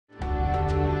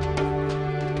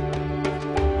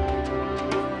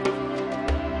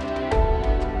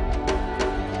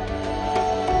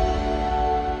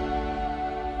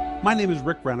My name is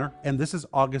Rick Renner, and this is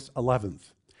August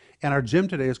 11th. And our gym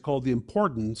today is called The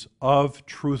Importance of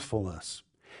Truthfulness.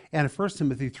 And in 1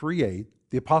 Timothy 3:8,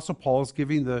 the Apostle Paul is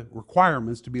giving the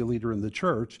requirements to be a leader in the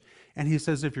church. And he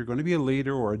says if you're going to be a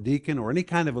leader or a deacon or any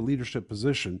kind of a leadership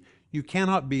position, you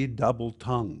cannot be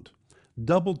double-tongued.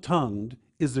 Double-tongued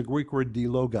is the Greek word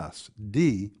dilogos.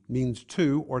 D means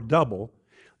two or double.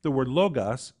 The word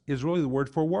logos is really the word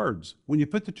for words. When you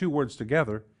put the two words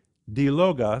together,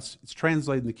 dilogos, it's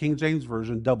translated in the King James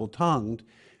Version, double-tongued,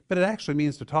 but it actually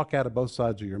means to talk out of both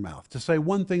sides of your mouth, to say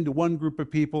one thing to one group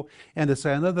of people and to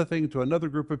say another thing to another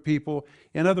group of people.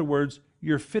 In other words,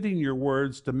 you're fitting your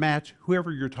words to match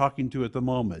whoever you're talking to at the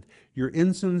moment. You're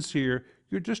insincere,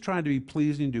 you're just trying to be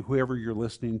pleasing to whoever you're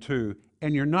listening to,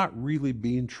 and you're not really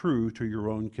being true to your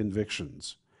own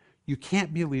convictions. You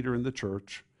can't be a leader in the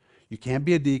church, you can't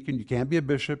be a deacon, you can't be a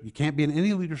bishop, you can't be in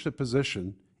any leadership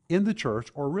position in the church,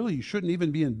 or really you shouldn't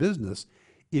even be in business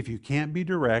if you can't be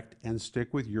direct and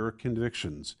stick with your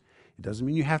convictions. It doesn't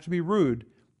mean you have to be rude,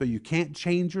 but you can't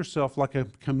change yourself like a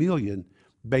chameleon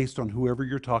based on whoever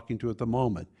you're talking to at the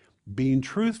moment. Being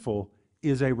truthful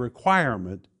is a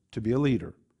requirement to be a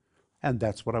leader. And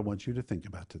that's what I want you to think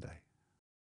about today.